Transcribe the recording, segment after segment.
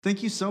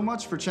Thank you so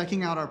much for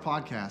checking out our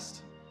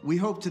podcast. We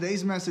hope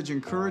today's message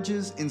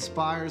encourages,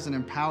 inspires, and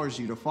empowers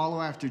you to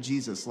follow after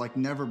Jesus like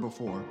never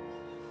before.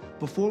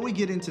 Before we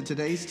get into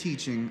today's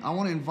teaching, I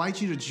want to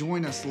invite you to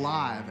join us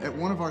live at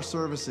one of our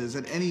services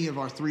at any of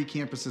our 3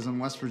 campuses in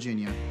West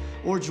Virginia,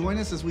 or join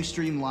us as we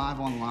stream live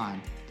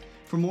online.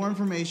 For more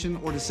information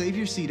or to save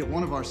your seat at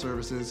one of our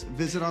services,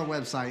 visit our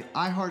website,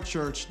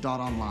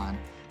 iheartchurch.online.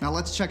 Now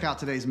let's check out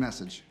today's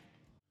message.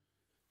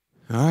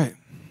 All right.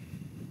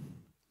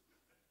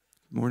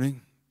 Good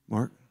morning,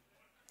 Mark.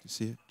 Good to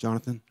see you.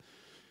 Jonathan,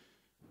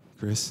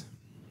 Chris,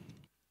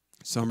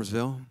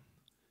 Somersville.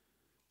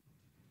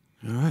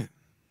 All right.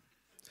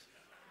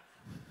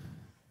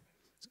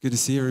 It's good to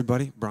see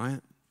everybody.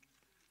 Bryant's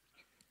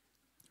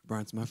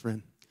my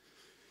friend.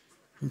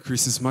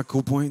 Increases my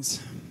cool points.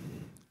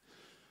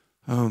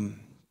 Hey,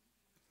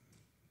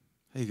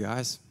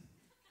 guys.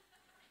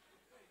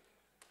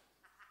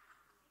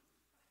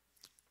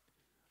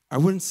 I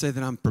wouldn't say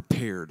that I'm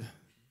prepared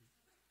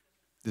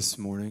this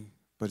morning,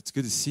 but it's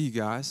good to see you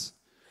guys.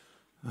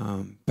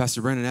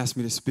 Pastor Brandon asked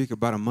me to speak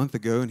about a month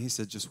ago, and he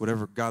said just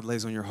whatever God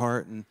lays on your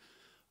heart, and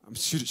I'm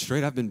shoot it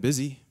straight. I've been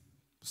busy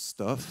with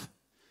stuff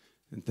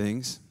and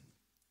things.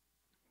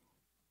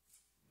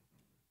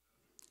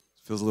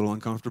 Feels a little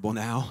uncomfortable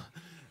now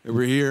that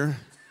we're here.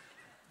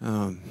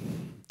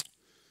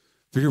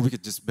 Figured we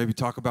could just maybe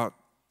talk about,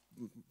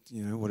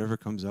 whatever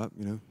comes up,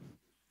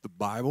 the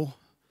Bible.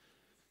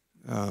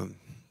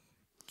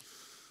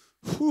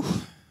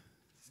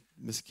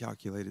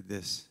 Miscalculated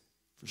this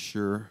for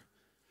sure.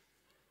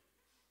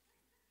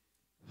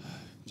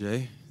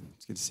 Jay,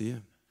 it's good to see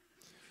you.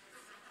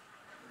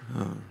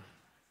 All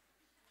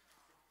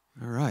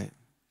right.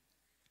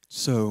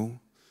 So,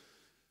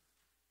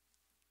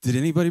 did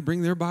anybody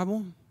bring their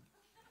Bible?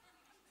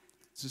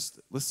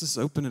 Let's just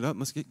open it up.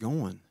 Let's get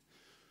going.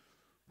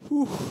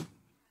 Whew.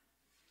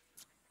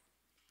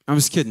 I'm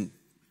just kidding.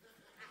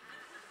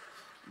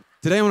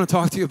 Today I want to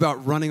talk to you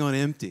about running on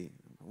empty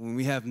when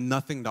we have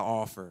nothing to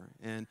offer.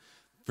 And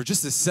for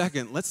just a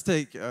second, let's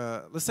take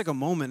a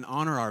moment and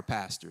honor our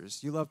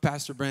pastors. You love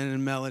Pastor Brandon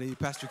and Melody,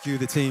 Pastor Q,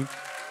 the team.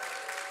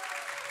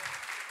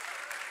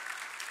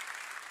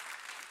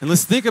 And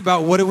let's think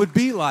about what it would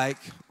be like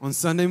on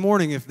Sunday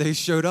morning if they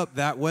showed up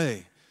that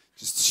way,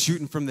 just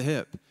shooting from the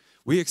hip.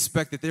 We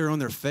expect that they're on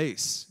their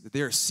face, that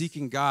they are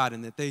seeking God,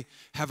 and that they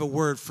have a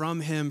word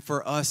from Him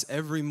for us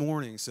every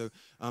morning. So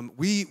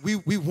we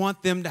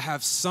want them to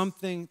have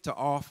something to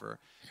offer.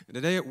 And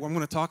today I'm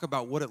going to talk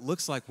about what it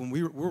looks like when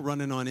we're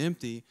running on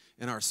empty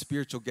in our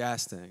spiritual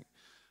gas tank.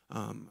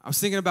 I was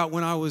thinking about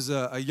when I was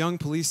a young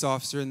police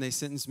officer and they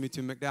sentenced me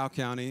to McDowell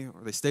County,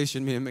 or they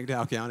stationed me in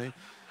McDowell County.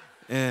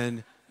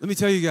 And let me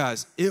tell you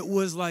guys, it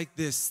was like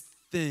this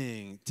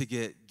thing to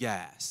get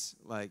gas.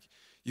 Like,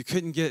 you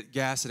couldn't get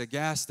gas at a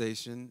gas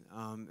station.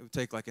 It would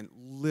take like a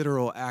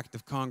literal act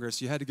of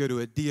Congress. You had to go to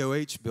a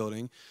DOH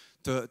building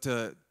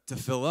to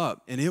fill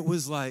up. And it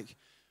was like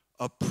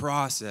a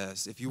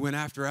process. If you went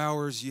after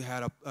hours, you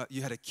had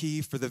a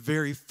key for the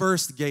very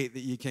first gate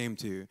that you came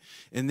to,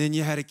 and then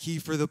you had a key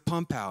for the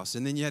pump house,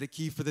 and then you had a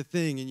key for the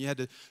thing, and you had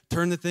to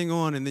turn the thing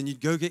on, and then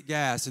you'd go get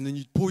gas, and then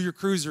you'd pull your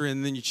cruiser in,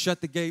 and then you'd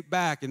shut the gate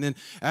back, and then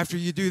after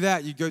you do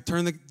that, you'd go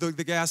turn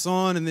the gas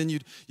on, and then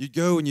you'd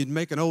go and you'd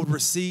make an old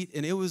receipt,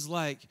 and it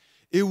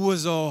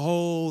was a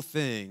whole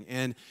thing,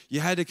 and you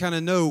had to kind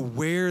of know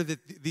where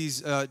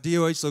these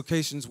DOH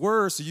locations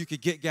were so you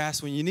could get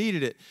gas when you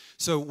needed it.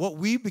 So what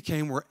we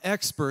became were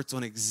experts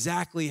on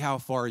exactly how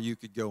far you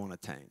could go on a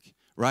tank,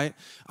 right?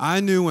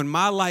 I knew when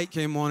my light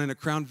came on in a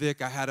Crown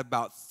Vic, I had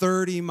about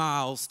 30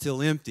 miles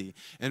till empty,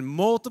 and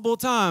multiple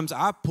times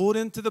I pulled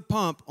into the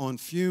pump on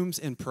fumes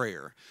and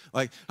prayer.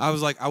 I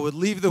would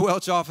leave the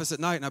Welch office at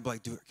night, and I'd be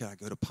like, can I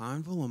go to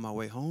Pineville on my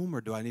way home,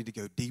 or do I need to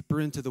go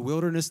deeper into the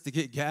wilderness to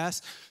get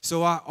gas?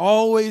 So I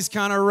always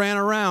kind of ran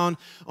around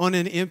on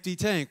an empty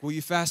tank. Well,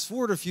 you fast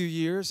forward a few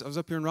years, I was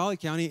up here in Raleigh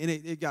County, and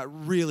it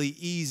got really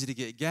easy to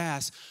get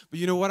gas. But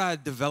you know what? I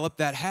developed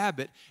that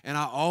habit, and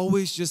I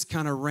always just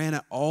kind of ran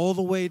it all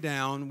the way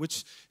down,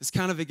 which is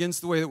kind of against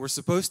the way that we're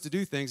supposed to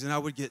do things, and I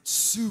would get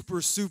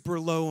super,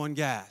 super low on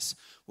gas.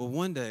 Well,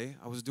 one day,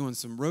 I was doing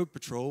some road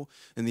patrol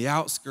in the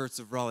outskirts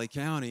of Raleigh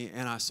County,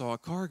 and I saw a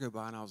car go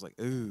by, and I was like,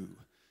 ooh,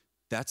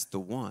 that's the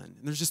one.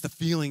 And there's just a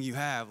feeling you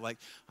have, like,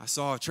 I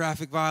saw a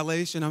traffic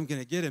violation, I'm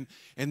going to get him.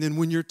 And then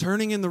when you're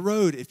turning in the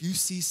road, if you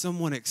see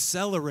someone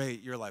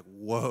accelerate, you're like,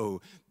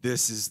 whoa,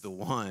 this is the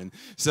one.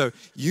 So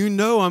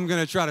I'm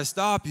going to try to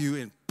stop you,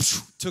 and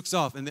took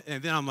off. And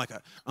then I'm like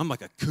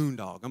a coon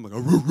dog. I'm like,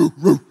 roo, roo,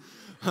 roo.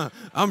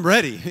 I'm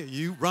ready.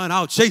 You run,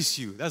 I'll chase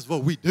you. That's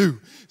what we do.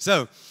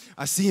 So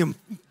I see him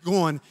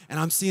going, and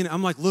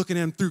I'm like looking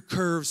at him through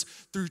curves,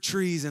 through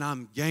trees, and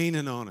I'm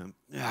gaining on him.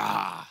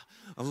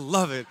 I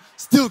love it.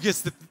 Still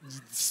gets the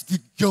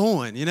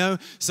going, you know?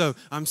 So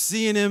I'm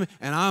seeing him,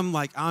 and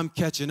I'm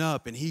catching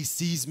up, and he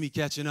sees me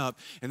catching up.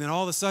 And then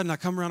all of a sudden, I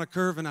come around a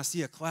curve, and I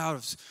see a cloud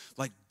of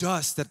like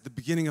dust at the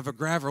beginning of a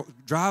gravel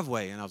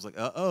driveway. And I was like,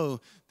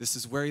 uh-oh, this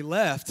is where he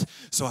left.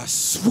 So I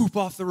swoop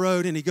off the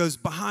road, and he goes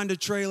behind a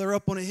trailer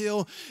up on a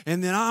hill,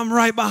 and then I'm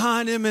right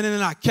behind him, and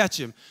then I catch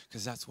him,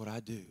 because that's what I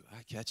do.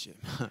 I catch him.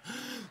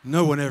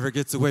 No one ever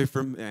gets away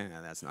from me.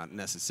 That's not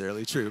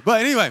necessarily true.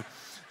 But anyway,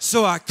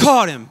 so I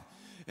caught him,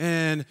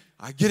 and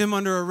I get him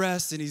under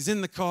arrest, and he's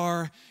in the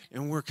car,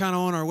 and we're kind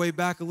of on our way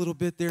back a little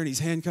bit there, and he's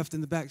handcuffed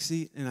in the back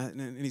seat,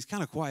 and he's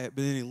kind of quiet,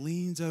 but then he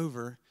leans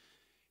over,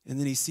 and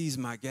then he sees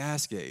my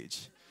gas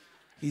gauge.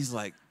 He's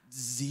like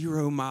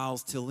 0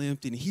 miles till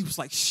empty, and he was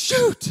like,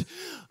 shoot,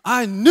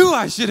 I knew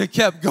I should have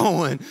kept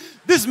going.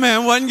 This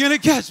man wasn't going to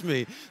catch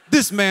me.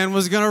 This man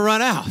was going to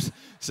run out.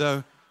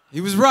 So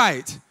he was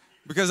right,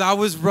 because I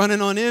was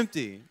running on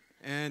empty.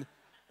 And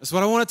that's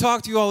what I want to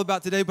talk to you all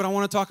about today, but I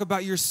want to talk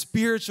about your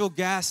spiritual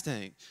gas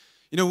tank.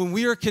 You know, when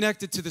we are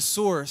connected to the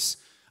source,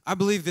 I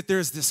believe that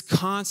there's this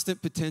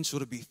constant potential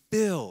to be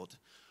filled,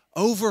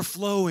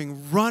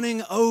 overflowing,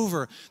 running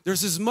over.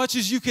 There's as much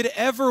as you could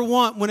ever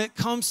want when it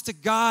comes to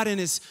God and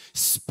His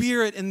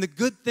Spirit and the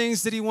good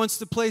things that He wants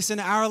to place in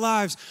our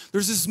lives.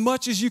 There's as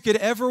much as you could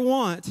ever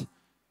want,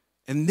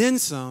 and then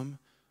some.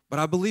 But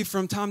I believe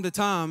from time to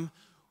time,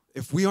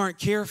 if we aren't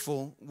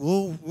careful,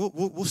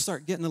 we'll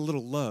start getting a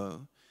little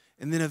low.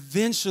 And then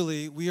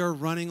eventually we are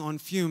running on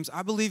fumes.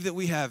 I believe that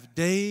we have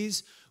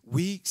days,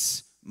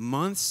 weeks,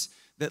 months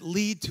that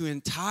lead to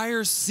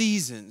entire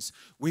seasons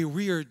where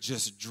we are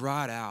just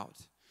dried out.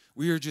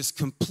 We are just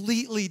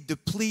completely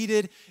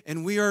depleted,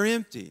 and we are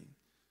empty.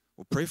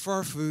 We'll pray for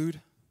our food.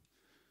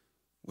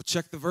 We'll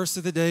check the verse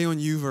of the day on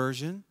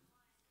YouVersion.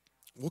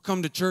 We'll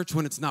come to church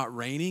when it's not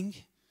raining,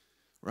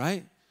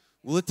 right?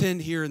 We'll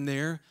attend here and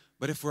there.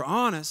 But if we're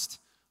honest,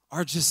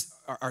 our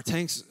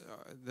tanks,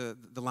 the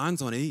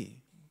line's on E.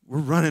 We're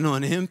running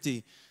on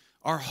empty.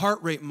 Our heart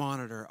rate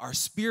monitor, our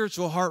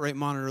spiritual heart rate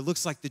monitor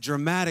looks like the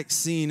dramatic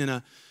scene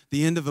in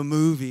the end of a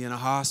movie in a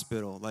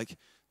hospital. Like,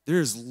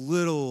 there's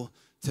little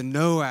to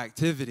no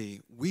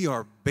activity. We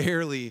are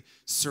barely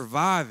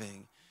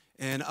surviving.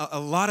 And a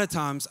lot of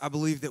times, I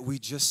believe that we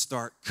just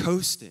start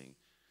coasting.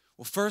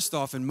 Well, first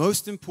off, and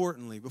most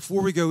importantly,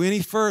 before we go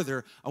any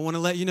further, I want to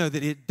let you know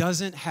that it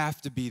doesn't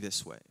have to be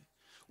this way.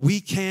 We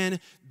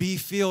can be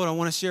filled. I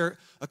want to share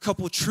a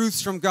couple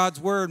truths from God's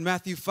word.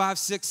 Matthew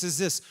 5:6 says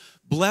this: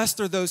 blessed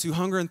are those who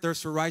hunger and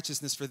thirst for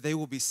righteousness, for they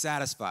will be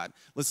satisfied.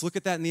 Let's look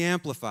at that in the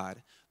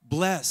Amplified.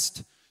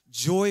 Blessed,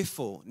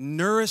 joyful,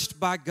 nourished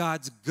by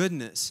God's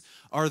goodness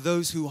are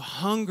those who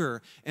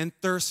hunger and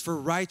thirst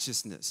for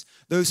righteousness,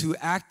 those who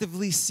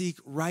actively seek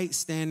right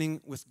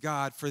standing with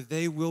God, for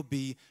they will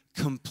be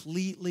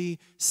completely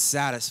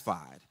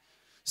satisfied.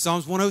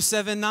 Psalms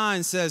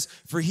 107:9 says,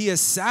 for He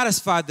has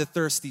satisfied the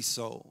thirsty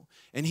soul,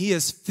 and He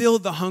has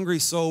filled the hungry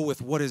soul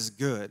with what is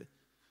good.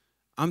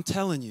 I'm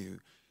telling you,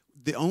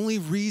 the only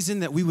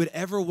reason that we would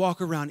ever walk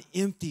around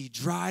empty,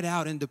 dried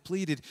out, and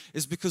depleted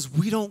is because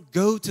we don't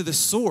go to the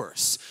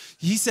source.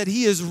 He said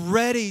He is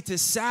ready to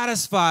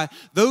satisfy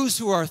those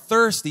who are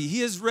thirsty.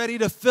 He is ready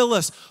to fill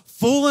us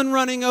full and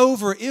running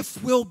over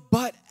if we'll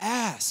but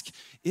ask,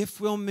 if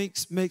we'll make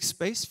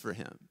space for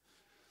Him.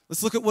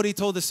 Let's look at what He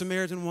told the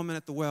Samaritan woman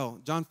at the well.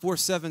 John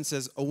 4:7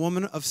 says, a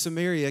woman of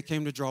Samaria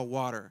came to draw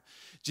water.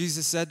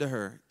 Jesus said to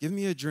her, give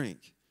me a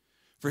drink.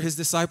 For His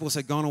disciples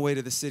had gone away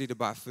to the city to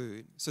buy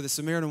food. So the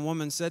Samaritan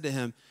woman said to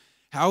Him,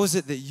 how is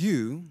it that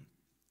you,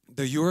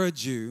 though you're a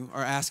Jew,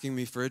 are asking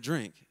me for a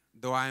drink,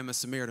 though I am a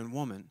Samaritan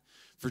woman?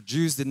 For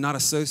Jews did not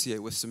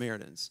associate with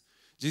Samaritans.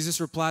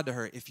 Jesus replied to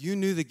her, if you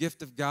knew the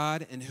gift of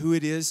God and who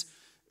it is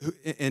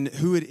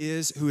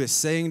who is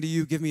saying to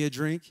you, give me a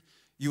drink,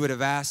 you would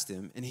have asked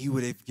Him, and He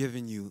would have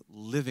given you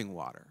living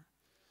water.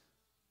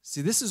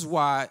 See, this is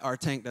why our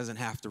tank doesn't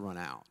have to run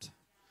out.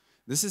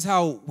 This is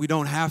how we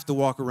don't have to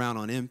walk around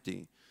on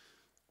empty.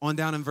 On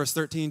down in verse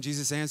 13,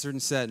 Jesus answered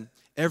and said,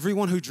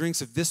 everyone who drinks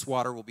of this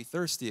water will be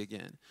thirsty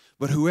again.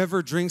 But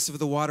whoever drinks of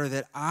the water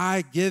that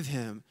I give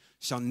him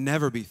shall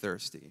never be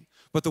thirsty.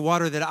 But the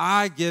water that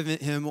I give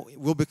him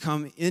will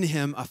become in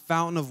him a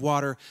fountain of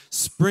water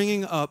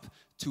springing up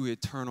to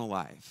eternal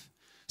life.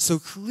 So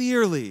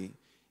clearly,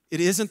 it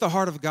isn't the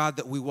heart of God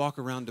that we walk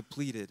around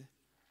depleted,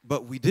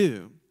 but we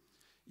do.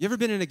 You ever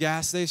been in a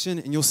gas station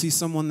and you'll see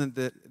someone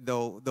that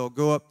they'll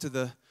go up to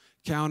the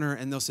counter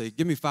and they'll say,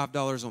 give me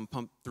 $5 on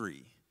pump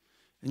 3.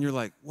 And you're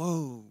like,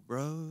 whoa,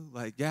 bro,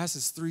 like gas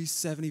is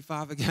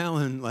 $3.75 a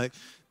gallon. Like,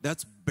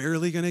 that's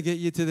barely going to get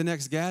you to the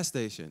next gas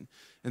station.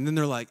 And then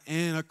they're like,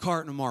 and a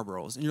carton of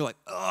Marlboros. And you're like,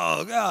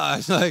 oh,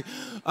 gosh, like,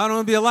 I don't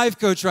want to be a life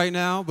coach right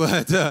now,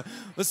 but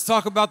let's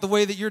talk about the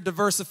way that you're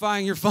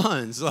diversifying your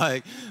funds.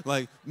 Like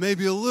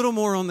maybe a little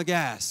more on the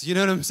gas. You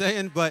know what I'm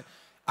saying? But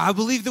I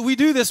believe that we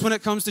do this when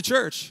it comes to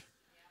church.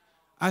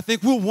 I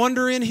think we'll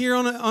wander in here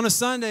on a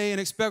Sunday and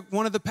expect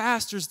one of the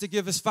pastors to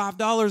give us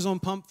 $5 on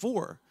pump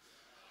 4.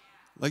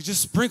 Like,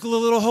 just sprinkle a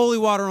little holy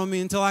water on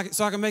me so I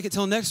can make it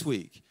till next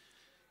week.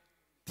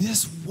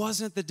 this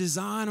wasn't the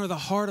design or the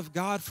heart of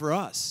God for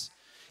us.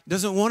 He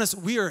doesn't want us,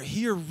 we are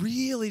here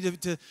really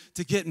to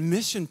get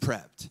mission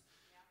prepped.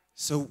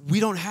 So we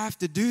don't have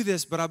to do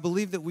this, but I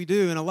believe that we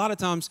do. And a lot of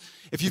times,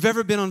 if you've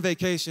ever been on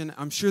vacation,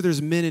 I'm sure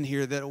there's men in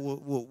here that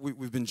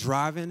we've been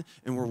driving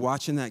and we're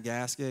watching that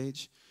gas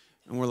gauge.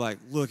 And we're like,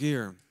 look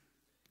here,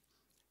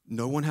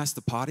 no one has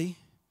to potty.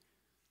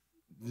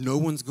 No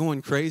one's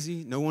going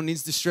crazy. No one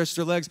needs to stretch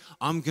their legs.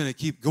 I'm going to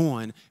keep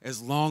going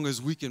as long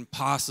as we can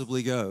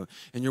possibly go.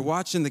 And you're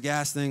watching the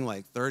gas thing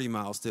like 30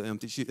 miles to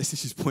empty.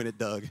 She's pointing at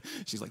Doug.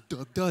 She's like,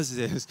 Doug does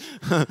this.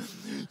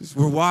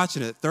 We're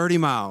watching it 30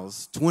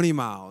 miles, 20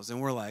 miles. And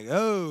we're like,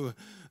 oh,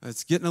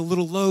 it's getting a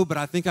little low, but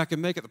I think I can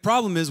make it. The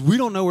problem is we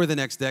don't know where the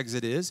next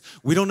exit is.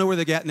 We don't know where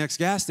the next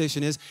gas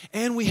station is.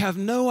 And we have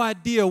no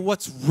idea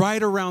what's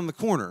right around the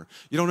corner.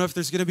 You don't know if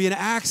there's going to be an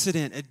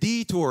accident, a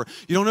detour.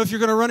 You don't know if you're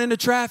going to run into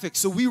traffic.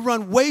 So we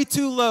run way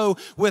too low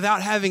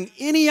without having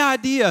any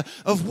idea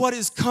of what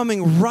is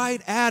coming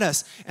right at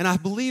us. And I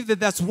believe that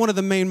that's one of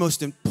the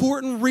most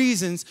important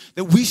reasons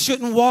that we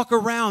shouldn't walk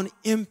around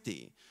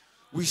empty.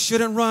 We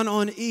shouldn't run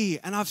on E.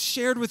 And I've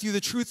shared with you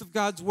the truth of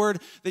God's word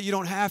that you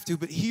don't have to.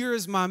 But here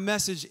is my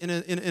message in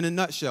a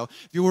nutshell.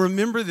 If you will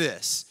remember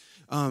this,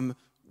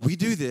 we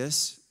do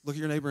this. Look at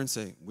your neighbor and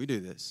say, we do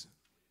this.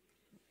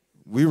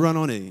 We run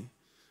on E.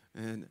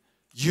 And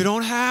you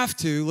don't have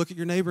to. Look at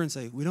your neighbor and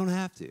say, we don't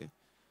have to.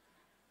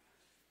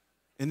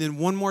 And then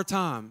one more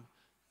time,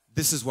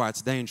 this is why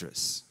it's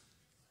dangerous.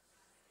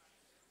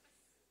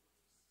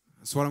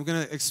 So what I'm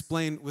going to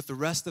explain with the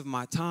rest of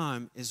my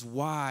time is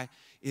why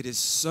it is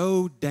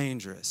so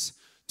dangerous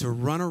to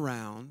run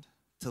around,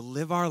 to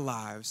live our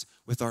lives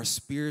with our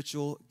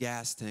spiritual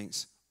gas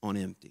tanks on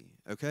empty,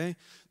 okay?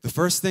 The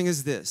first thing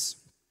is this.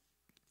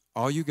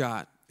 All you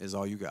got is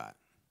all you got.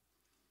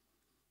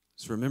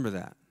 So remember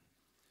that.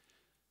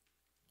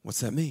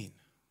 What's that mean?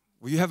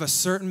 Well, you have a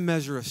certain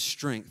measure of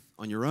strength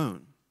on your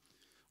own.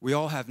 We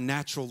all have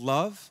natural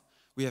love.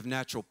 We have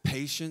natural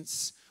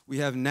patience. We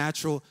have a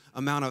natural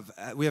amount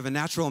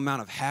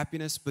of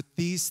happiness, but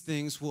these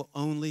things will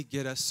only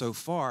get us so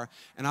far.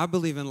 And I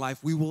believe in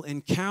life we will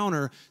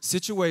encounter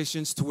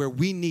situations to where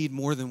we need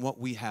more than what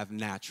we have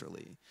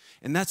naturally.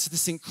 And that's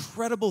this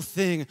incredible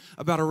thing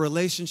about a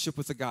relationship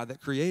with the God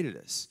that created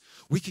us.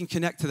 We can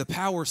connect to the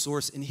power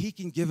source, and he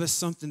can give us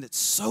something that's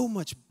so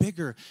much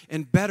bigger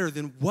and better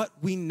than what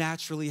we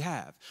naturally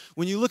have.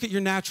 When you look at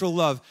your natural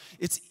love,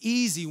 it's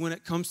easy when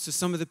it comes to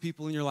some of the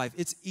people in your life.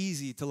 It's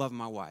easy to love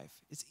my wife.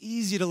 It's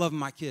easy to love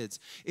my kids.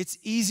 It's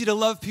easy to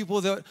love people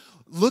that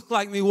look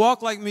like me,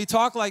 walk like me,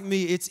 talk like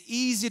me. It's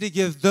easy to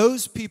give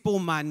those people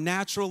my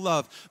natural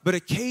love. But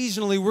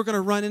occasionally we're going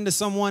to run into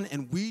someone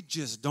and we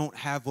just don't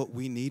have what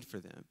we need for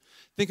them.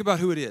 Think about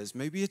who it is.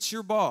 Maybe it's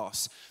your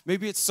boss.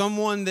 Maybe it's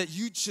someone that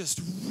you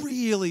just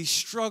really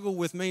struggle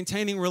with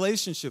maintaining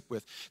relationship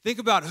with. Think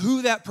about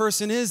who that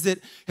person is that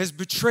has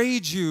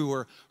betrayed you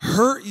or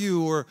hurt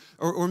you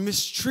or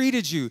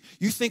mistreated you.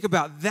 You think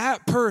about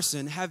that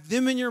person, have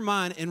them in your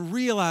mind, and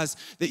realize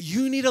that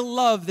you need a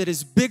love that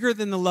is bigger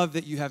than the love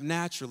that you have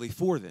naturally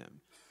for them.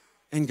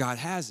 And God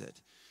has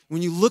it.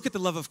 When you look at the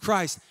love of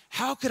Christ,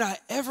 how could I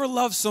ever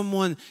love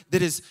someone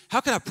how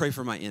could I pray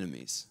for my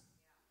enemies?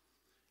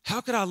 How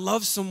could I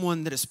love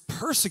someone that is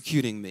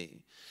persecuting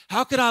me?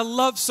 How could I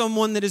love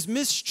someone that has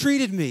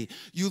mistreated me?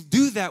 You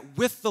do that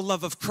with the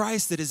love of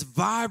Christ that is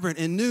vibrant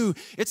and new.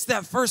 It's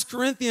that 1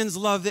 Corinthians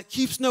love that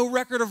keeps no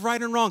record of right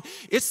and wrong.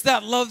 It's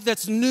that love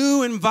that's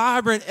new and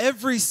vibrant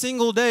every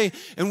single day.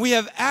 And we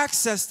have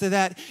access to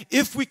that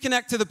if we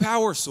connect to the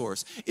power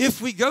source, if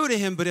we go to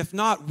him. But if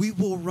not, we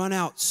will run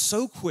out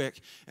so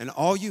quick, and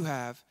all you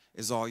have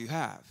is all you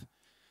have.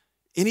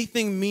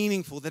 Anything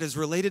meaningful that is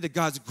related to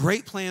God's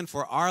great plan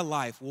for our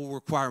life will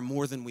require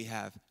more than we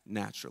have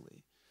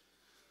naturally.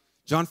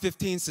 John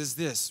 15 says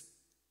this,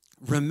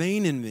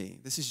 remain in me.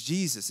 This is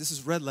Jesus. This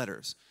is red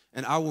letters.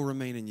 And I will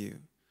remain in you.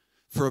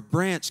 For a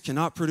branch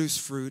cannot produce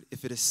fruit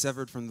if it is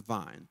severed from the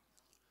vine.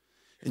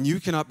 And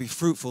you cannot be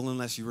fruitful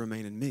unless you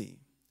remain in me.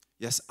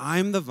 Yes, I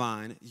am the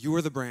vine. You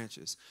are the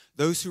branches.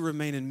 Those who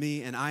remain in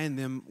me and I in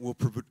them will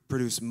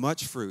produce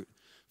much fruit.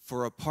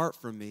 For apart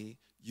from me,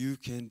 you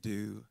can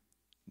do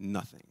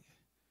nothing.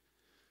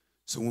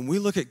 So when we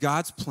look at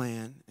God's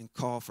plan and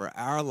call for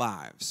our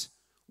lives,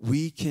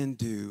 we can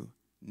do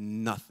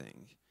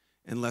nothing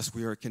unless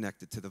we are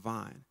connected to the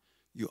vine.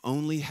 You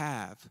only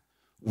have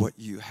what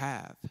you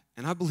have.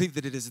 And I believe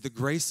that it is the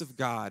grace of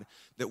God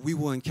that we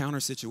will encounter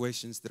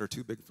situations that are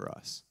too big for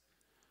us.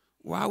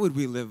 Why would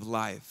we live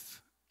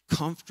life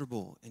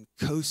comfortable and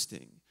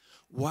coasting?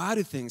 Why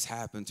do things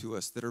happen to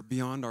us that are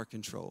beyond our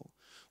control?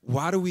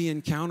 Why do we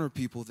encounter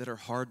people that are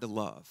hard to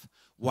love?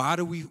 Why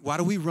do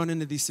we run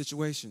into these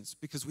situations?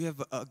 Because we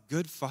have a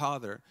good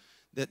Father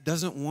that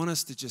doesn't want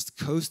us to just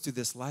coast through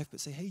this life, but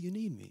say, hey, you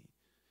need me.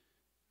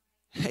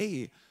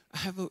 Hey, I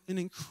have an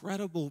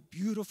incredible,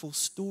 beautiful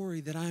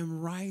story that I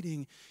am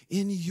writing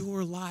in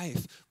your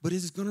life, but it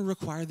is going to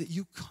require that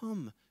you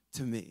come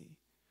to me.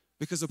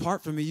 Because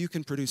apart from me, you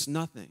can produce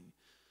nothing.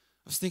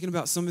 I was thinking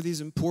about some of these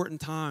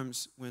important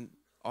times when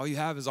all you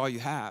have is all you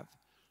have.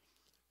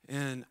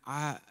 And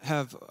I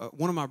have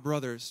one of my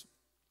brothers,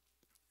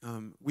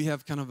 we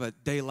have kind of a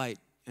daylight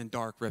and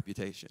dark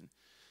reputation.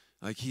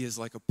 Like he is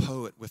like a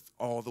poet with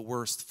all the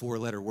worst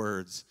 4-letter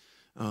words,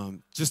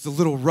 just a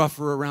little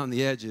rougher around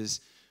the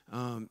edges.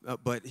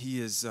 But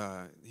he's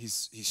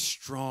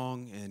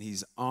strong and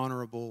he's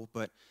honorable.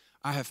 But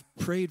I have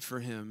prayed for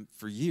him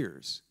for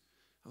years.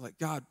 I'm like,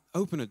 God,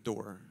 open a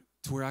door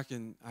to where I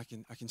can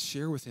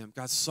share with him.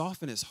 God,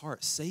 soften his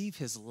heart, save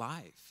his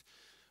life.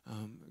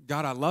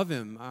 God, I love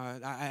him. I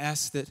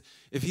ask that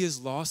if he is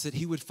lost, that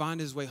he would find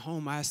his way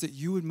home. I ask that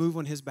you would move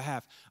on his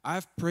behalf.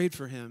 I've prayed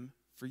for him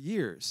for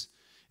years.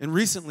 And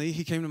recently,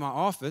 he came to my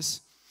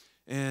office,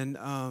 and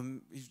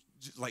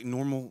like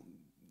normal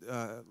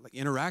like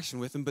interaction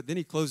with him, but then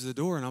he closed the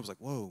door, and I was like,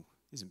 whoa,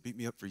 he's been beat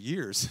me up for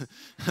years.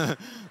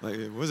 Like,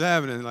 what's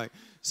happening? Like,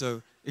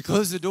 so he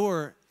closed the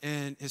door,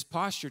 and his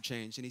posture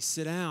changed, and he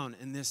sat down,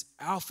 and this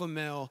alpha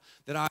male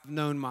that I've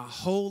known my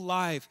whole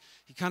life,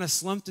 he kind of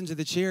slumped into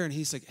the chair, and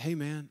he's like, hey,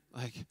 man,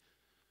 like,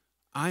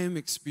 I am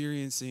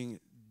experiencing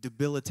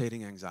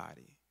debilitating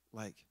anxiety.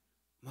 Like,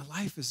 my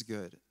life is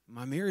good.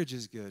 My marriage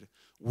is good.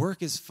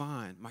 Work is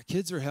fine. My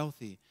kids are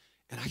healthy,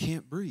 and I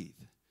can't breathe.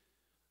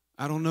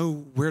 I don't know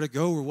where to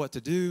go or what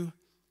to do.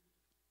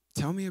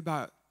 Tell me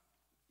about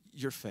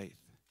your faith.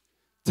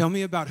 Tell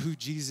me about who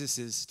Jesus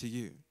is to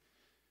you.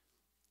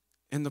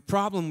 And the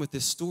problem with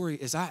this story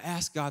is I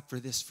asked God for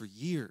this for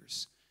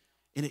years.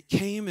 And it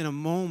came in a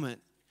moment,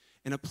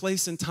 in a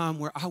place and time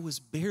where I was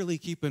barely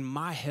keeping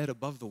my head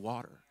above the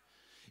water.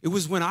 It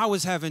was when I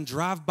was having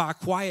drive-by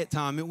quiet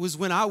time. It was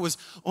when I was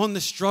on the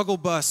struggle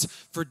bus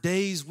for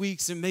days,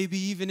 weeks, and maybe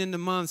even into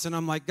months. And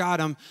I'm like, God,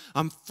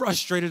 I'm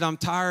frustrated. I'm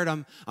tired.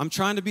 I'm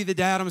trying to be the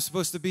dad I'm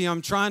supposed to be.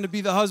 I'm trying to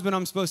be the husband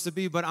I'm supposed to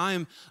be. But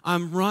I'm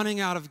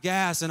running out of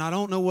gas, and I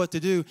don't know what to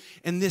do.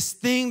 And this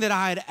thing that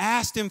I had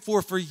asked him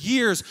for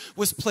years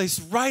was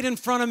placed right in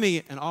front of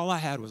me, and all I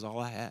had was all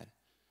I had.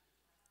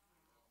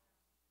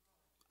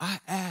 I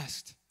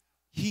asked.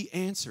 He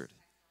answered.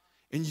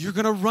 And you're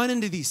going to run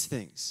into these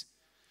things.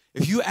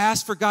 If you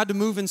ask for God to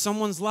move in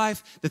someone's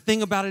life, the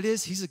thing about it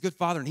is he's a good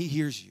father and he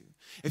hears you.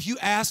 If you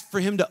ask for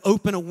him to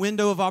open a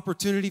window of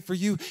opportunity for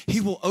you, he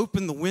will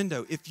open the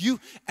window. If you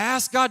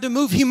ask God to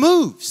move, he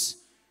moves.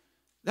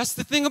 That's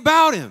the thing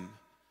about him.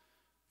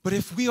 But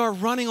if we are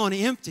running on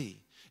empty,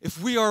 if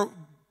we are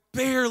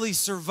barely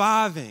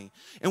surviving,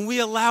 and we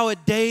allow a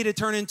day to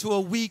turn into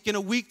a week and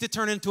a week to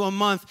turn into a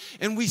month,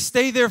 and we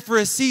stay there for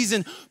a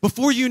season,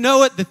 before you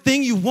know it, the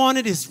thing you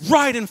wanted is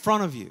right in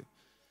front of you.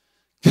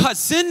 God,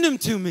 send him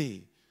to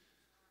me.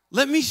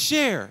 Let me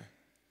share.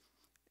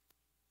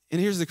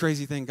 And here's the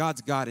crazy thing.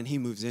 God's God, and he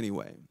moves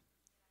anyway.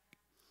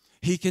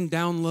 He can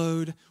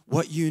download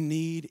what you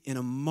need in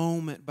a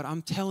moment. But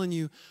I'm telling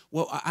you,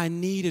 what I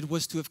needed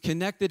was to have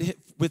connected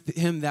with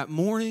him that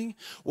morning.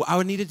 Well,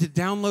 I needed to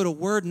download a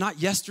word,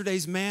 not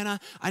yesterday's manna.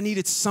 I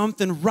needed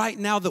something right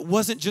now that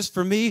wasn't just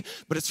for me,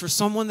 but it's for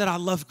someone that I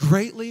love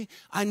greatly.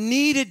 I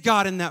needed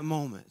God in that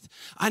moment.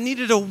 I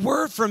needed a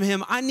word from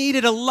him. I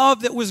needed a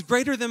love that was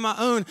greater than my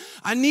own.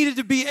 I needed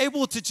to be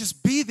able to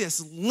just be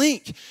this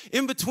link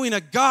in between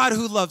a God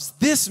who loves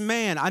this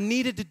man. I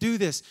needed to do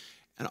this.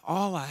 And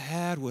all I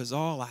had was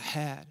all I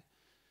had.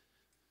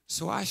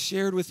 So I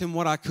shared with him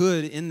what I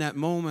could in that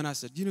moment. I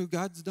said,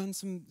 God's done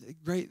some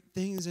great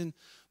things in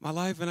my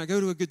life, and I go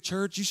to a good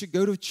church. You should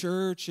go to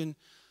church.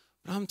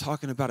 But I'm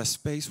talking about a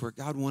space where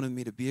God wanted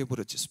me to be able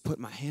to just put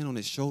my hand on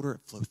his shoulder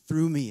and flow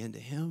through me into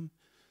him,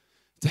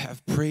 to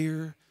have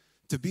prayer,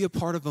 to be a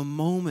part of a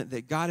moment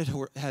that God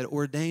had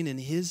ordained in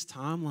his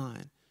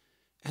timeline.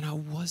 And I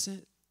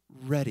wasn't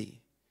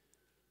ready.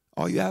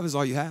 All you have is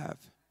all you have.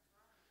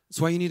 That's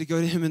why you need to go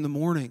to him in the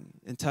morning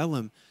and tell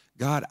him,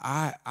 God,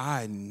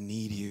 I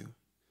need you.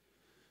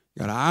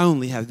 God, I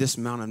only have this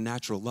amount of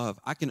natural love.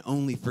 I can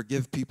only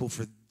forgive people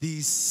for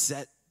these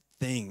set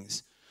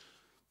things.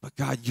 But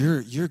God,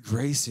 your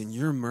grace and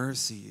your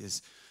mercy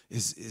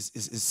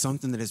is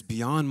something that is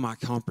beyond my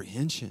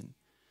comprehension.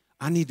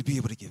 I need to be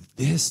able to give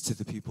this to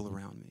the people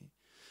around me.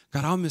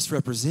 God, I'll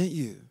misrepresent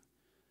you.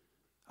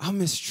 I'll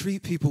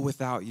mistreat people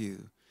without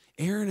you.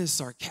 Aaron is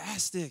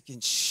sarcastic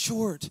and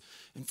short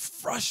and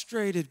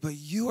frustrated, but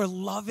you are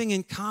loving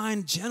and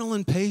kind, gentle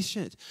and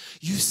patient.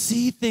 You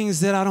see things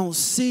that I don't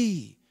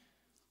see.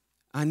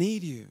 I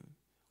need you.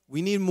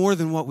 We need more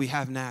than what we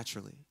have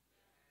naturally.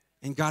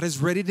 And God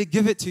is ready to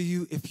give it to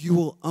you if you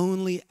will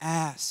only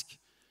ask.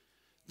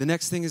 The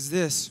next thing is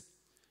this.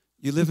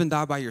 You live and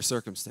die by your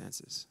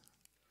circumstances.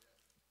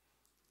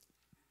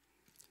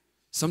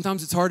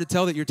 Sometimes it's hard to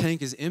tell that your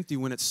tank is empty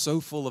when it's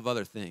so full of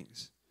other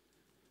things.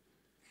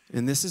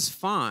 And this is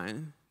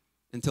fine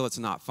until it's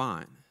not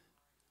fine.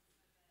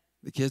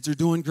 The kids are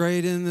doing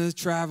great in the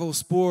travel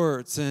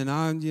sports, and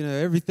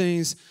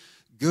everything's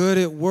good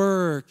at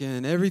work,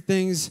 and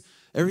everything's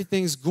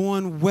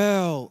going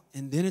well,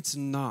 and then it's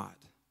not.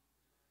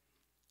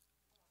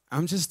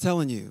 I'm just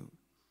telling you,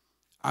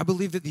 I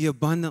believe that the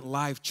abundant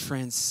life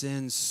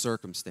transcends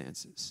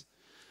circumstances.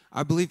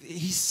 I believe,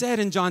 he said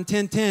in John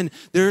 10:10,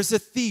 there's a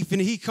thief,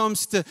 and he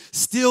comes to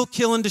steal,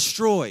 kill, and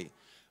destroy.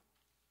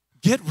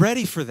 Get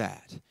ready for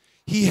that.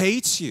 He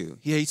hates you.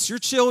 He hates your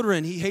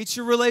children. He hates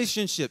your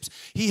relationships.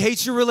 He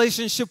hates your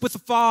relationship with the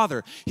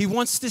Father. He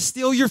wants to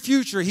steal your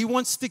future. He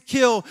wants to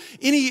kill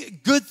any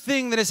good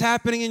thing that is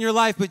happening in your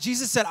life. But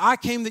Jesus said, I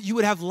came that you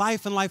would have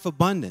life and life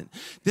abundant.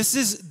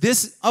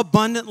 This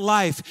abundant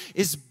life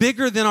is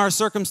bigger than our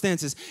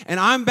circumstances. And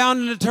I'm bound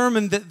and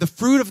determined that the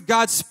fruit of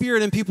God's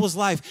Spirit in people's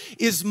life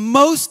is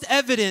most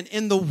evident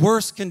in the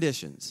worst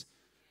conditions.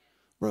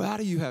 Bro, how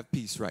do you have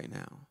peace right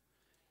now?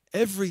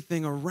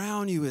 Everything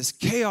around you is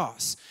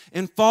chaos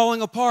and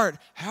falling apart.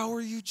 How are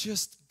you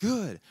just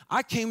good?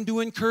 I came to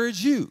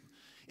encourage you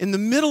in the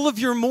middle of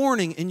your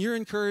morning, and you're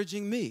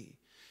encouraging me.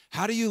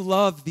 How do you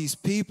love these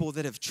people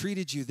that have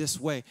treated you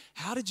this way?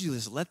 How did you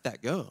just let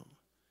that go?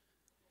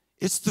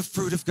 It's the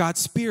fruit of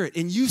God's Spirit,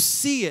 and you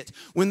see it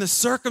when the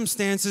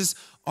circumstances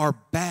are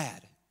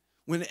bad,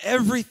 when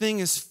everything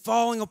is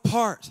falling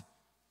apart.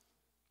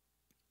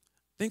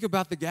 Think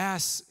about the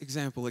gas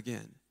example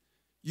again.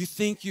 You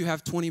think you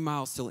have 20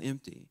 miles till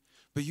empty,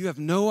 but you have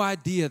no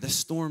idea the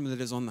storm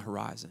that is on the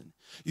horizon.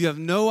 You have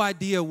no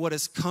idea what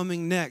is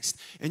coming next,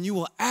 and you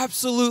will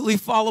absolutely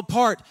fall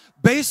apart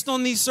based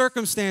on these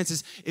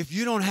circumstances if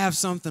you don't have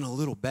something a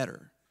little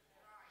better.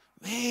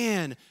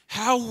 Man,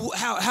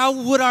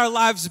 how would our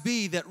lives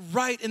be that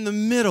right in the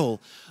middle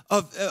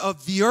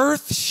of the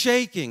earth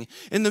shaking,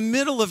 in the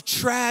middle of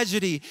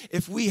tragedy,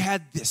 if we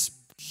had this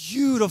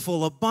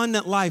beautiful,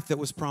 abundant life that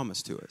was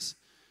promised to us?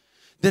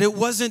 That it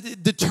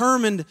wasn't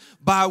determined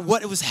by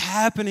what was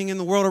happening in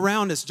the world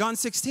around us. John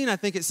 16, I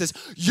think it says,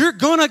 you're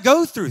going to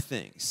go through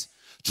things.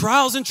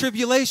 Trials and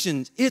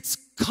tribulations, it's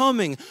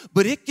coming.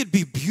 But it could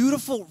be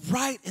beautiful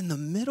right in the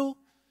middle.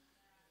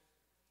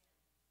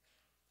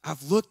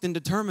 I've looked and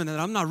determined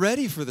that I'm not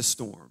ready for the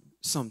storm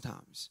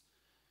sometimes.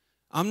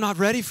 I'm not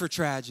ready for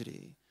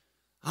tragedy.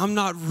 I'm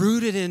not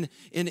rooted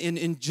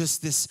in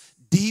just this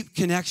deep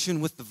connection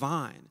with the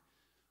vine.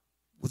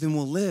 Well, then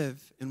we'll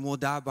live and we'll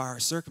die by our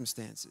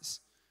circumstances.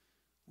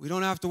 We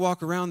don't have to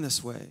walk around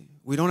this way.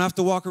 We don't have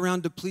to walk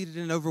around depleted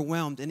and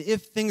overwhelmed. And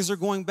if things are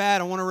going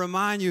bad, I want to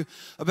remind you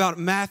about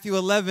Matthew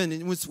 11,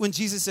 when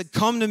Jesus said,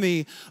 come to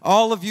me,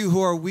 all of you who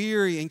are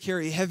weary and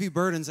carry heavy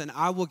burdens, and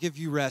I will give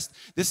you rest.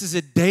 This is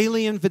a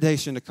daily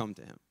invitation to come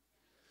to him.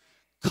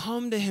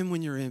 Come to him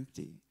when you're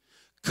empty.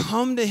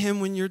 Come to him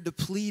when you're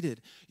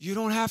depleted. You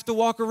don't have to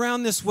walk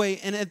around this way.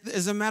 And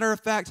as a matter of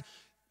fact,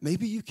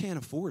 maybe you can't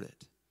afford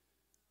it.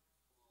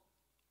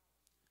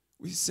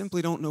 We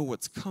simply don't know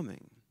what's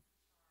coming.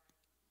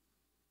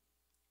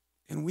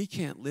 And we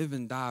can't live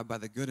and die by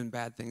the good and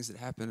bad things that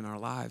happen in our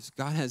lives.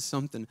 God has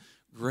something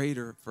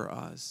greater for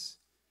us.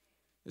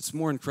 It's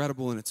more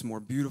incredible and it's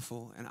more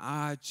beautiful. And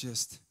I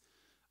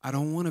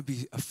don't want to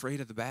be afraid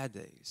of the bad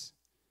days.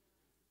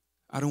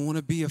 I don't want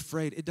to be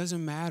afraid. It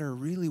doesn't matter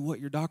really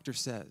what your doctor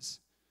says.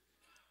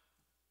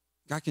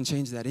 God can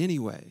change that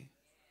anyway.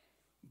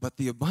 But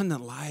the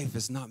abundant life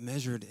is not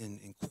measured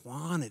in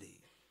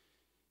quantity.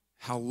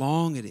 How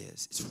long it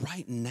is. It's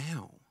right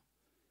now.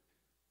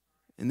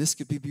 And this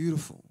could be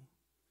beautiful.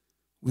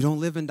 We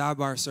don't live and die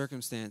by our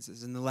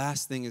circumstances. And the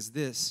last thing is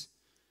this,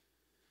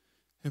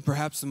 and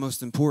perhaps the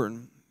most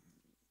important,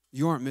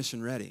 you aren't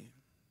mission ready.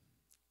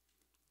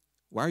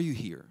 Why are you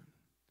here?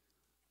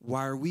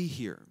 Why are we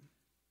here?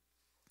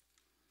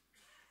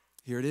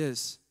 Here it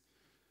is.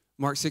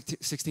 Mark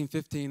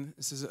 16:15,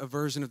 this is a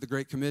version of the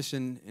Great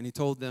Commission, and he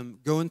told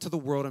them, go into the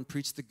world and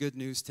preach the good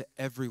news to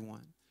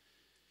everyone.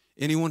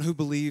 Anyone who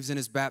believes and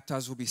is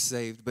baptized will be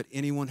saved, but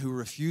anyone who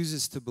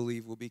refuses to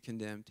believe will be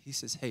condemned. He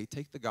says, hey,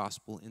 take the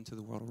gospel into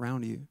the world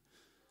around you.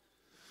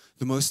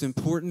 The most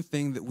important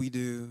thing that we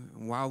do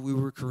while we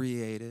were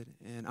created,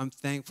 and I'm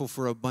thankful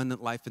for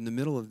abundant life in the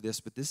middle of this,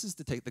 but this is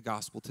to take the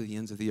gospel to the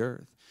ends of the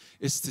earth.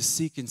 It's to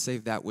seek and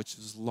save that which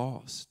was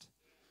lost.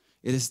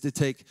 It is to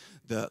take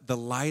the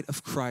light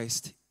of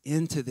Christ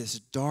into this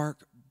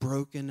dark,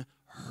 broken,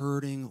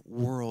 hurting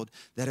world.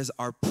 That is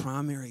our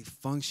primary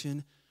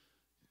function.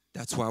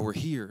 That's why we're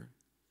here.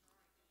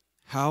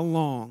 How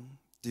long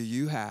do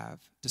you have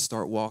to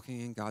start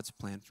walking in God's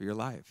plan for your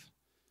life?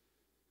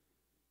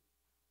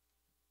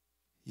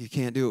 You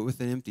can't do it with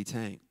an empty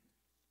tank.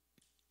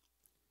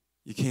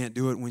 You can't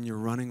do it when you're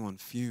running on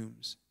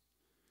fumes.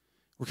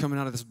 We're coming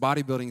out of this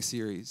bodybuilding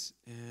series,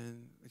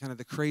 and kind of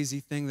the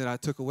crazy thing that I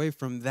took away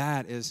from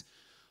that is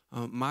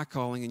my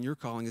calling and your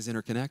calling is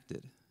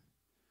interconnected.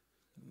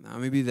 Now,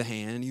 maybe the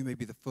hand, you may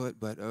be the foot,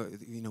 but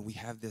we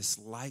have this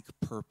like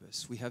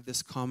purpose. We have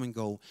this common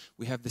goal.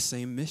 We have the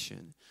same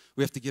mission.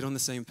 We have to get on the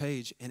same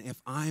page. And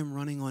if I am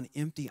running on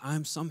empty,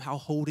 I'm somehow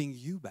holding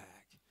you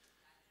back.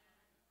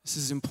 This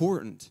is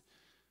important.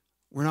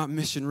 We're not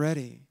mission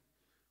ready.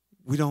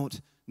 We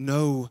don't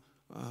know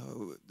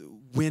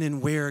when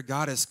and where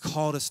God has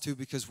called us to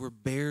because we're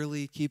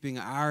barely keeping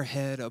our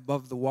head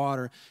above the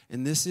water.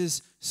 And this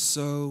is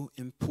so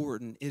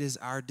important. It is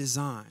our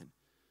design.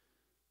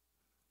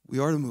 We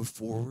are to move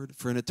forward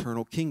for an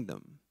eternal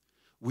kingdom.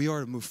 We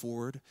are to move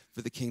forward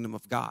for the kingdom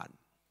of God.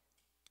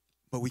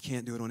 But we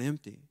can't do it on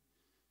empty.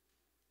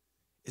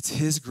 It's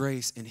His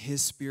grace and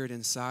His Spirit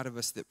inside of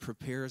us that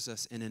prepares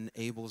us and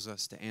enables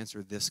us to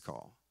answer this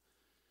call.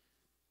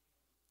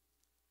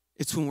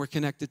 It's when we're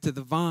connected to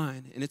the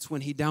vine, and it's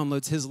when he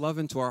downloads his love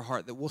into our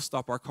heart that we'll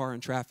stop our car in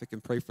traffic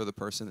and pray for the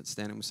person that's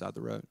standing beside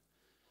the road.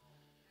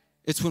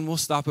 It's when we'll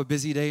stop a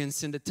busy day and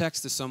send a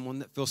text to someone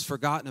that feels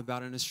forgotten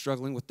about and is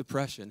struggling with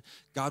depression.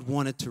 God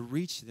wanted to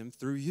reach them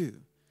through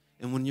you.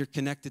 And when you're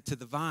connected to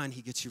the vine,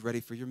 he gets you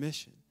ready for your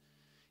mission.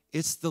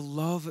 It's the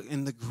love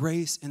and the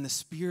grace and the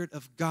Spirit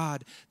of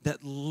God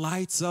that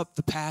lights up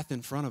the path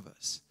in front of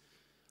us.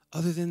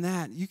 Other than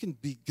that, you can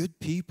be good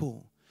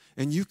people,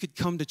 and you could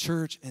come to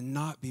church and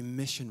not be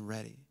mission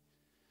ready.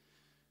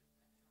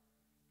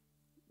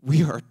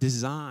 We are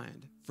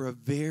designed for a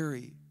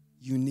very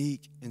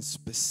unique and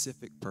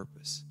specific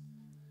purpose.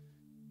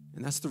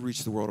 And that's to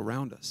reach the world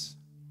around us.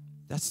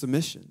 That's the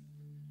mission.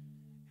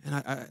 And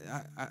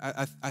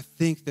I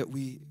think that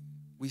we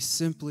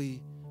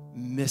simply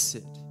miss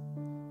it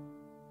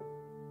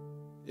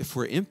if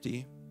we're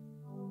empty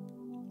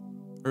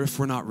or if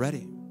we're not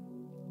ready.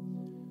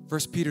 1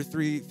 Peter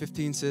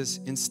 3:15 says,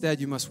 instead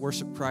you must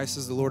worship Christ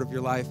as the Lord of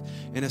your life.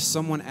 And if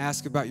someone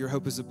asks about your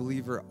hope as a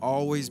believer,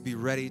 always be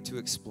ready to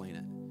explain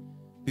it.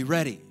 Be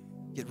ready.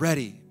 Get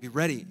ready. Be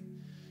ready.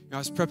 I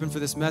was prepping for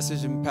this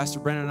message, and Pastor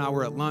Brandon and I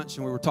were at lunch,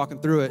 and we were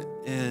talking through it,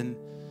 and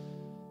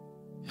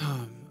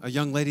a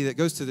young lady that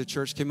goes to the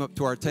church came up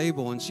to our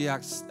table, and she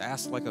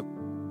asked like a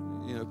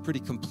pretty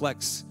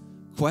complex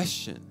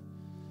question.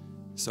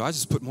 So I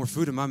just put more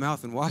food in my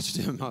mouth and watched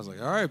him. I was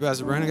like, all right,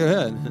 Pastor Brandon, go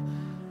ahead.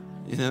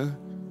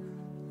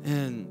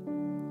 And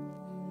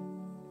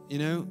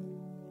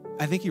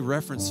I think he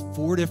referenced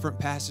 4 different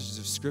passages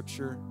of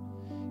Scripture.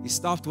 He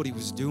stopped what he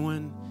was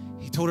doing.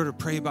 He told her to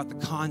pray about the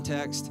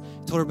context.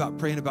 He told her about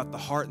praying about the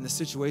heart and the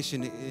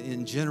situation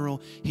in general.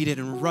 He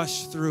didn't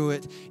rush through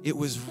it. It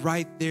was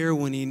right there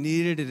when he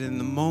needed it in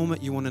the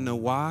moment. You want to know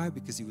why?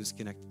 Because he was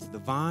connected to the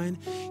vine.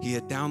 He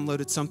had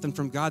downloaded something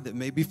from God that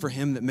may be for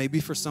him, that may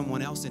be for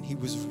someone else, and he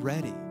was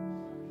ready.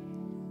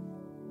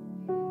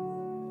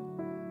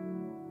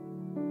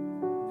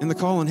 And the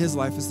call on his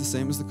life is the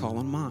same as the call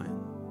on mine.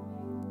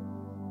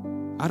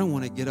 I don't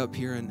want to get up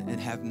here and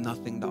have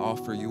nothing to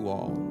offer you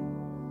all.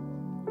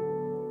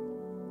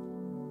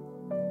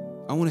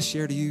 I want to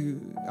share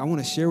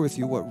with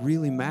you what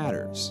really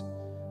matters.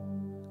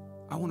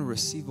 I want to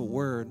receive a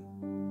word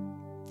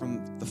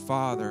from the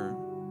Father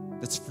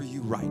that's for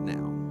you right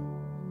now.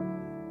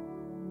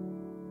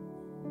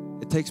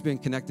 It takes being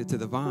connected to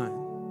the vine.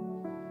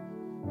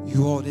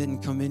 You all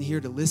didn't come in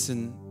here to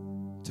listen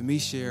to me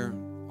share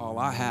all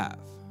I have.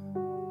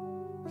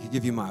 I can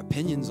give you my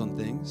opinions on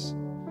things.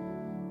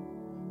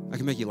 I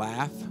can make you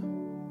laugh,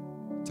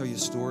 tell you a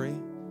story,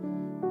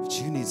 but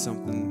you need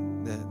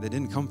something that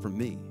didn't come from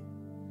me.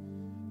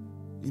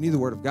 You need the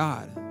Word of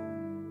God.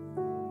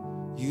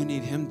 You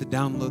need Him to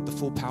download the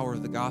full power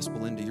of the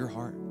gospel into your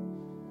heart.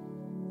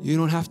 You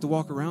don't have to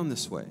walk around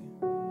this way.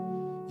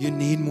 You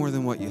need more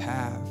than what you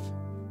have.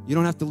 You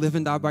don't have to live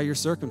and die by your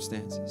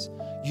circumstances.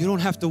 You don't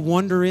have to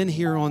wander in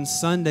here on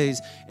Sundays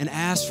and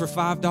ask for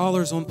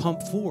 $5 on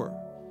pump 4.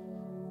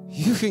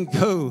 You can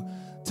go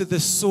to the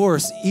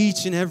source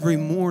each and every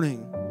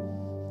morning.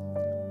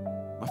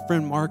 My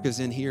friend Mark is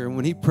in here, and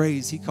when he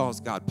prays, he calls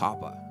God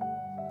Papa.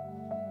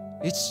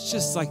 It's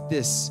just like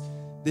this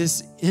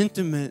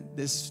intimate,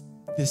 this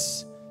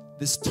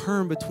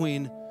term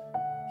between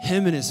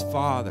him and his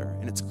Father,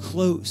 and it's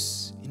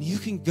close. And you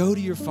can go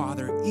to your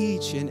Father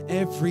each and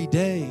every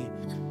day.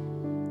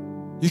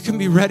 You can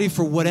be ready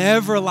for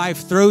whatever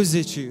life throws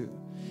at you,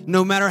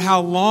 no matter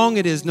how long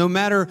it is, no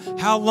matter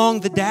how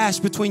long the dash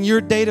between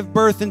your date of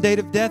birth and date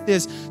of death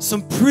is.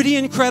 Some pretty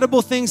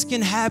incredible things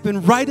can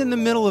happen right in the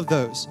middle of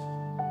those.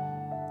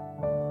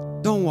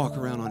 Don't walk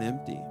around on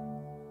empty.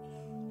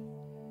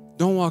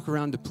 Don't walk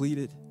around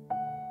depleted,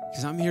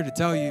 because I'm here to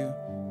tell you,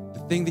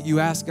 the thing that you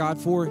ask God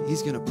for,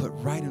 He's going to put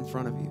right in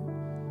front of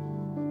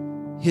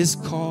you. His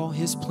call,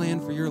 His plan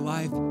for your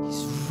life,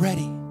 He's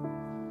ready.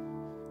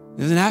 It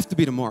doesn't have to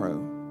be tomorrow.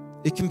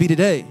 It can be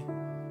today.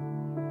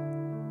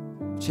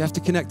 But you have to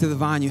connect to the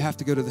vine. You have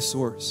to go to the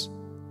source.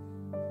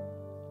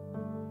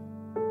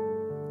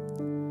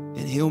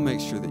 And He'll make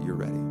sure that you're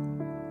ready.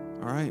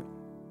 All right?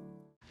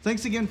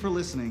 Thanks again for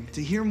listening.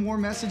 To hear more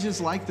messages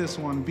like this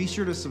one, be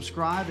sure to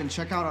subscribe and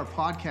check out our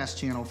podcast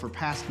channel for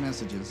past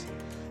messages.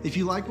 If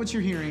you like what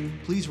you're hearing,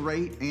 please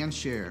rate and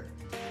share.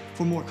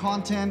 For more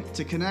content,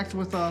 to connect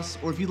with us,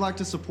 or if you'd like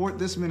to support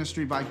this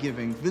ministry by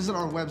giving, visit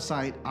our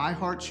website,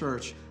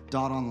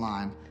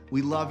 iheartchurch.online.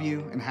 We love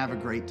you and have a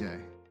great day.